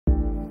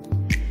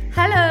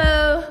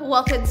Hello,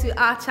 welcome to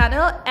our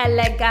channel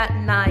Elegant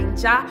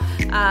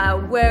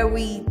Naija, where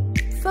we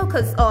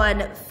focus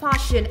on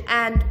fashion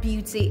and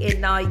beauty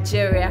in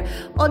Nigeria.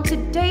 On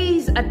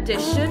today's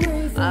edition,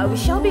 we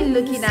shall be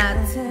looking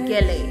at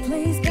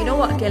Gele. You know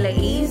what Gele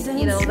is?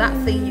 You know, that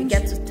thing you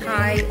get to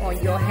tie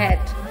on your head.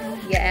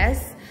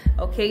 Yes.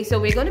 Okay, so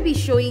we're going to be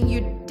showing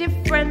you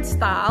different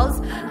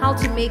styles, how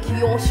to make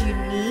yours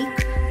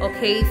unique,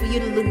 okay, for you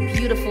to look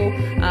beautiful,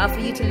 for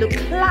you to look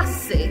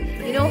classy.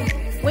 You know,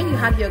 when you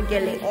have your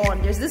Gele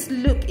on, there's this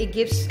look it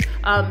gives,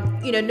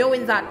 you know,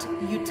 knowing that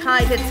you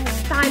tied it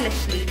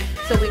stylishly.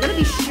 So we're going to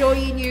be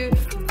showing you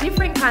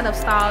different kind of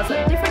styles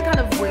and different kind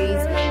of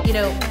ways, you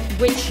know,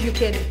 which you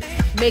can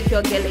make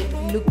your Gele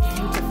look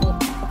beautiful,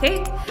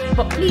 okay?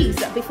 But please,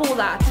 before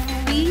that,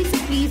 please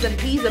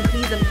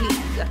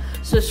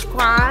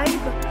subscribe.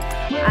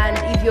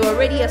 And if you're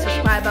already a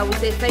subscriber, we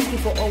say thank you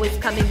for always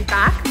coming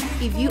back.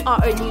 If you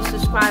are a new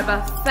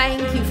subscriber,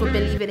 thank you for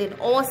believing in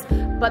us.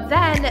 But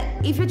then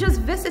if you're just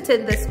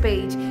visiting this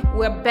page,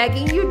 we're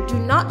begging you, do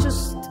not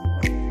just,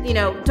 you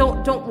know,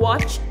 don't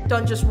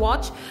just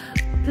watch.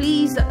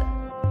 Please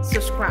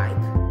subscribe.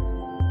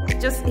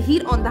 Just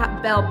hit on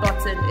that bell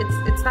button.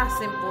 It's that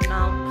simple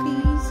now.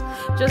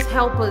 Please just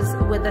help us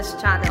with this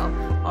channel.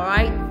 All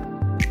right,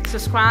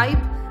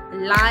 subscribe,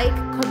 like,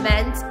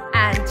 comment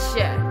and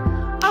share.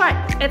 All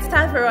right, it's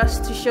time for us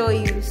to show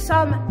you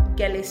some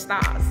Gele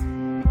stars.